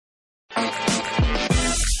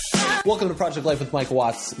Welcome to Project Life with Mike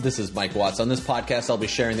Watts. This is Mike Watts. On this podcast, I'll be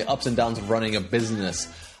sharing the ups and downs of running a business,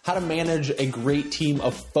 how to manage a great team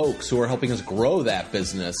of folks who are helping us grow that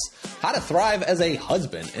business, how to thrive as a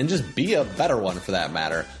husband and just be a better one for that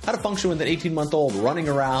matter, how to function with an 18-month-old running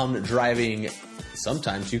around driving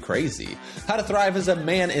sometimes you crazy, how to thrive as a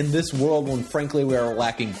man in this world when frankly we are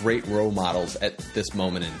lacking great role models at this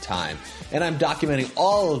moment in time. And I'm documenting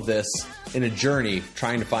all of this in a journey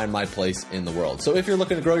trying to find my place in the world. So if you're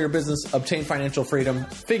looking to grow your business, obtain financial freedom,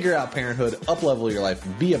 figure out parenthood, up-level your life,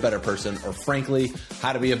 be a better person, or frankly,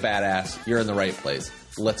 how to be a badass, you're in the right place.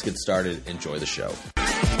 Let's get started. Enjoy the show.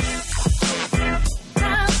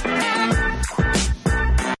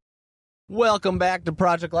 Welcome back to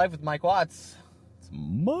Project Life with Mike Watts. It's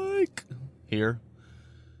Mike here.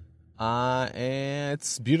 And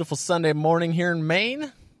it's a beautiful Sunday morning here in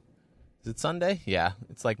Maine. Is it Sunday? Yeah,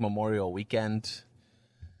 it's like Memorial Weekend.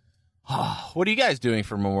 What are you guys doing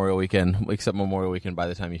for Memorial Weekend? Except Memorial Weekend by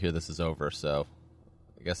the time you hear this is over, so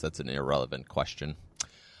I guess that's an irrelevant question.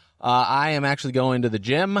 I am actually going to the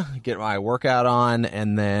gym, get my workout on,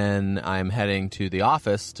 and then I'm heading to the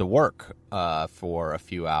office to work for a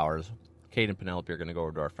few hours. Kate and Penelope are going to go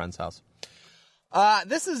over to our friend's house.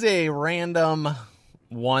 This is a random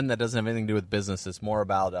one that doesn't have anything to do with business. It's more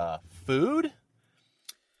about food.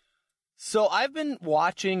 So I've been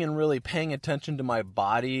watching and really paying attention to my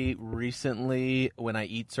body recently when I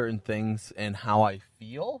eat certain things and how I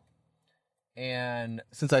feel. And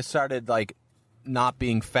since I started like not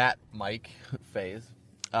being fat Mike phase,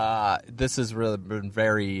 this has really been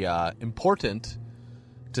very important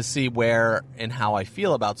to see where and how I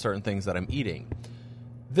feel about certain things that I'm eating.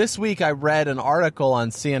 This week I read an article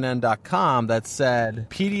on CNN.com that said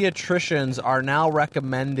pediatricians are now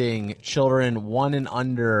recommending children 1 and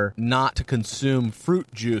under not to consume fruit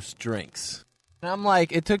juice drinks. And I'm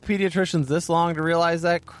like, it took pediatricians this long to realize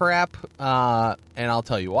that crap, and I'll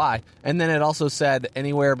tell you why. And then it also said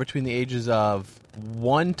anywhere between the ages of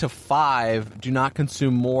 1 to 5 do not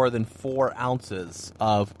consume more than 4 ounces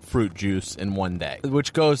of fruit juice in one day,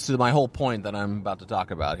 which goes to my whole point that I'm about to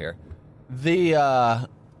talk about here.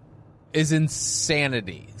 Is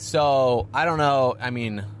insanity. So, I don't know, I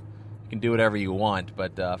mean, you can do whatever you want,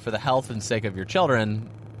 but for the health and sake of your children,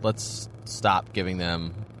 let's stop giving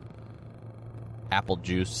them apple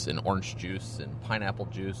juice and orange juice and pineapple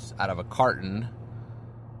juice out of a carton,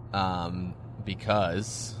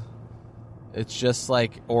 because it's just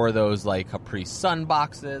like, or those like Capri Sun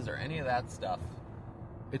boxes or any of that stuff.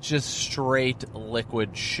 It's just straight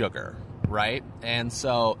liquid sugar, right? And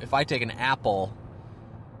so if I take an apple,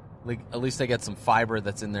 like at least I get some fiber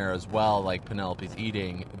that's in there as well, like Penelope's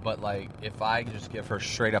eating. But like if I just give her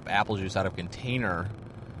straight up apple juice out of a container,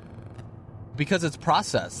 because it's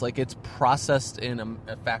processed, like it's processed in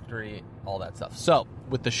a factory, all that stuff. So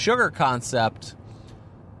with the sugar concept,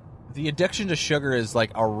 the addiction to sugar is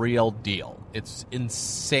like a real deal. It's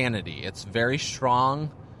insanity. It's very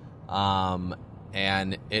strong,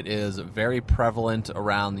 and it is very prevalent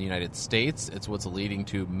around the United States. It's what's leading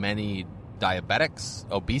to many diabetics,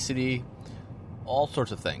 obesity, all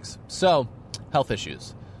sorts of things. So, health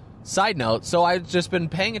issues. Side note, so I've just been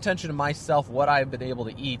paying attention to myself, what I've been able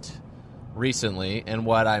to eat recently and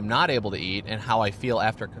what I'm not able to eat and how I feel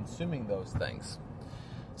after consuming those things.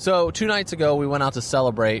 So 2 nights ago, we went out to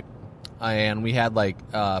celebrate and we had like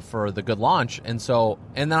for the good launch. And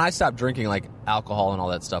then I stopped drinking like alcohol and all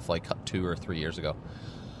that stuff like 2 or 3 years ago.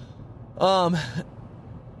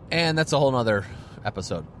 And that's a whole nother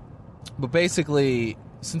episode. But basically,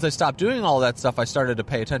 since I stopped doing all that stuff, I started to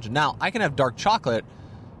pay attention. Now, I can have dark chocolate,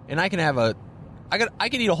 and I can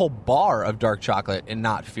eat a whole bar of dark chocolate and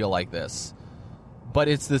not feel like this. But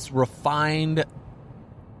it's this refined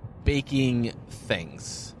baking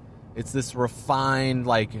things. It's this refined,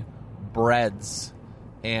 like, breads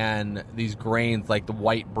and these grains, like the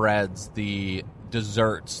white breads, the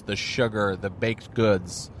desserts, the sugar, the baked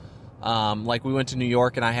goods. Like we went to New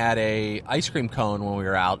York and I had a ice cream cone when we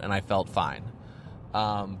were out and I felt fine.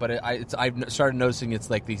 But I've started noticing it's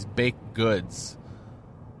like these baked goods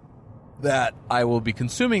that I will be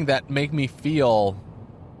consuming that make me feel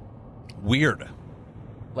weird.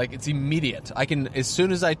 Like it's immediate. I can, as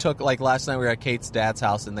soon as I took, like last night we were at Kate's dad's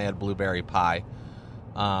house and they had blueberry pie.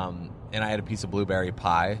 And I had a piece of blueberry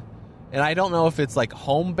pie. And I don't know if it's like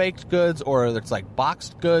home baked goods or it's like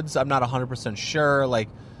boxed goods. I'm not 100% sure. Like,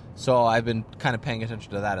 so I've been kind of paying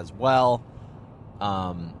attention to that as well.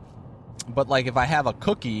 But like if I have a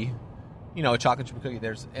cookie, you know, a chocolate chip cookie,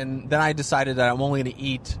 and then I decided that I'm only going to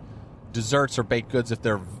eat desserts or baked goods if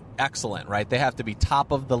they're excellent, right? They have to be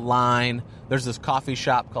top of the line. There's this coffee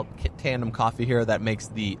shop called Tandem Coffee here that makes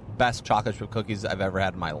the best chocolate chip cookies I've ever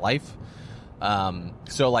had in my life.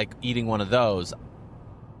 So like eating one of those,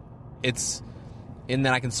 and then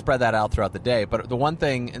I can spread that out throughout the day. But the one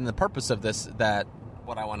thing, and the purpose of this, that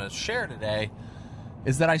what I want to share today,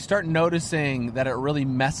 is that I start noticing that it really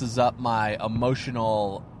messes up my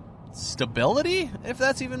emotional stability, if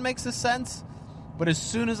that even makes a sense. But as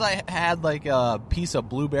soon as I had like a piece of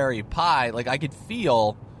blueberry pie, like I could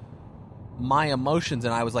feel my emotions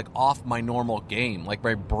and I was like off my normal game. Like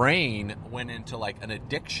my brain went into like an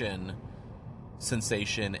addiction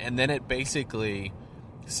sensation, and then it basically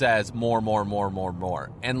says more,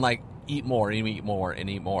 and like eat more and eat more and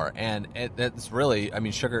eat more. And it's really, I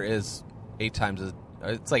mean, sugar is 8 times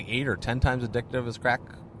it's like 8 or 10 times addictive as crack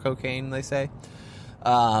cocaine, they say.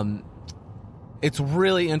 It's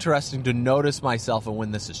really interesting to notice myself and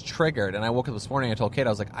when this is triggered. And I woke up this morning, I told Kate, I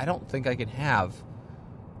was like, I don't think I can have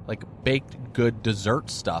like baked good dessert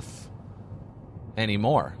stuff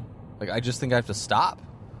anymore. Like, I just think I have to stop.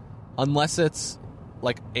 Unless it's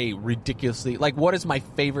like a ridiculously, like, what is my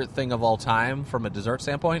favorite thing of all time from a dessert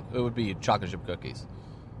standpoint? It would be chocolate chip cookies.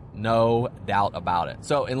 No doubt about it.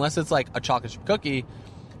 So unless it's like a chocolate chip cookie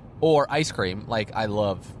or ice cream, like I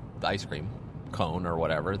love the ice cream cone or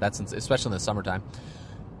whatever, that's especially in the summertime,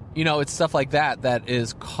 you know, it's stuff like that that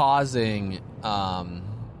is causing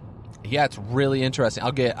it's really interesting.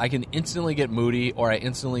 I can instantly get moody, or I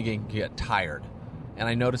instantly get tired, and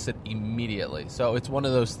I notice it immediately. So it's one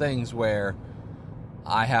of those things where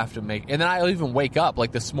I have to make, and then I'll even wake up.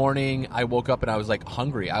 Like this morning, I woke up and I was like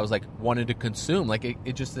hungry. I was like wanted to consume. Like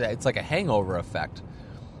it's like a hangover effect,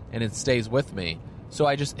 and it stays with me. So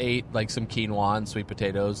I just ate like some quinoa and sweet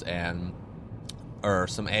potatoes or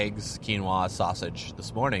some eggs, quinoa, sausage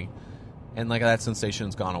this morning, and like that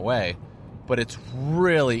sensation's gone away. But it's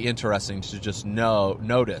really interesting to just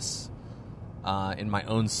notice in my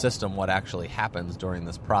own system what actually happens during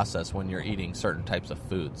this process when you're eating certain types of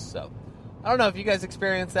foods. So I don't know if you guys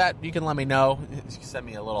experience that. You can let me know. You can send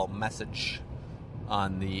me a little message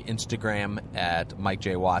on the Instagram at Mike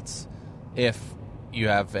J. Watts if you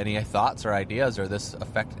have any thoughts or ideas or this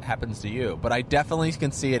effect happens to you. But I definitely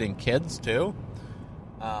can see it in kids too.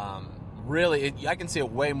 I can see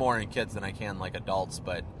it way more in kids than I can like adults.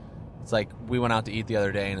 But it's like we went out to eat the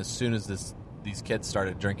other day, and as soon as these kids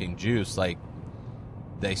started drinking juice, like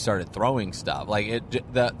they started throwing stuff. Like it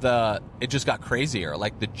just got crazier.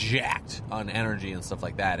 Like the jacked on energy and stuff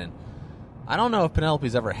like that. And I don't know if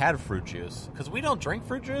Penelope's ever had fruit juice, because we don't drink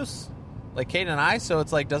fruit juice, like Kate and I. So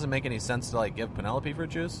it's like doesn't make any sense to like give Penelope fruit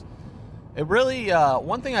juice. It really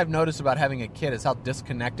one thing I've noticed about having a kid is how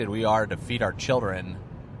disconnected we are to feed our children.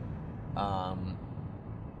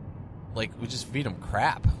 Like we just feed them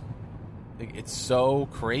crap. It's so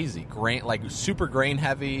crazy, like super grain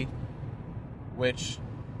heavy, which,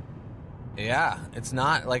 yeah, it's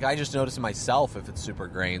not like I just notice myself if it's super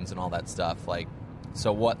grains and all that stuff. Like,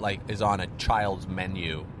 so what like is on a child's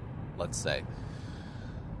menu, let's say.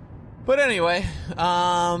 But anyway,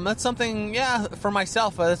 that's something, for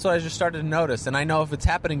myself. That's what I just started to notice, and I know if it's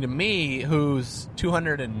happening to me, who's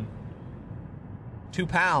 202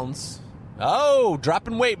 pounds. Oh,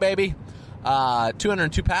 dropping weight, baby.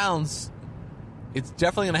 202 pounds. It's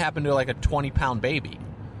definitely going to happen to like a 20-pound baby,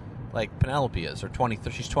 like Penelope is, or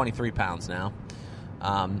 23. She's 23 pounds now.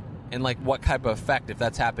 And like, what type of effect, if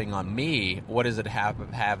that's happening on me, what is it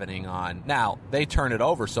happening on? Now, they turn it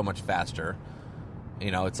over so much faster.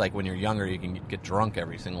 You know, it's like when you're younger, you can get drunk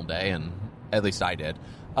every single day, and at least I did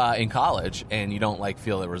in college, and you don't like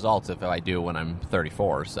feel the results if I do when I'm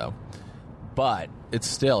 34 or so. But it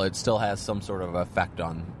still has some sort of effect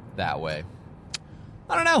on that way.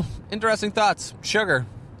 I don't know. Interesting thoughts. Sugar.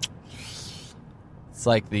 It's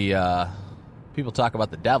like the people talk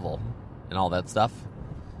about the devil and all that stuff.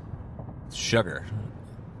 It's sugar.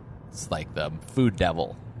 It's like the food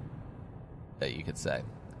devil, that you could say.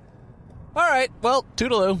 All right. Well,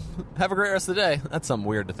 toodaloo. Have a great rest of the day. That's something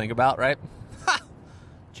weird to think about, right? Ha!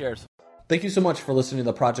 Cheers. Thank you so much for listening to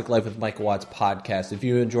the Project Life with Mike Watts podcast. If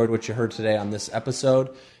you enjoyed what you heard today on this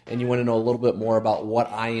episode and you want to know a little bit more about what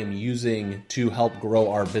I am using to help grow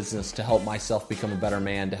our business, to help myself become a better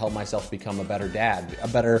man, to help myself become a better dad, a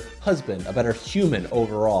better husband, a better human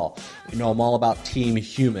overall. You know, I'm all about team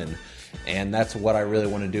human. And that's what I really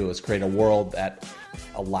want to do, is create a world that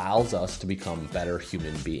allows us to become better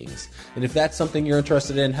human beings. And if that's something you're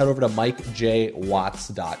interested in, head over to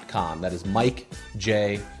MikeJWatts.com. That is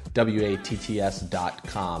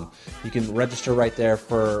MikeJWatts.com. You can register right there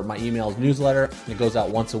for my emails newsletter. It goes out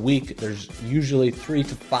once a week. There's usually 3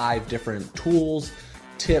 to 5 different tools,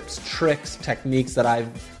 tips, tricks, techniques that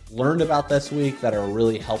I've learned about this week that are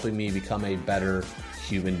really helping me become a better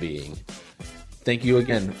human being. Thank you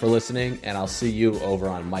again for listening, and I'll see you over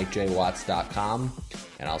on MikeJWatts.com,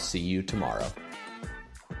 and I'll see you tomorrow.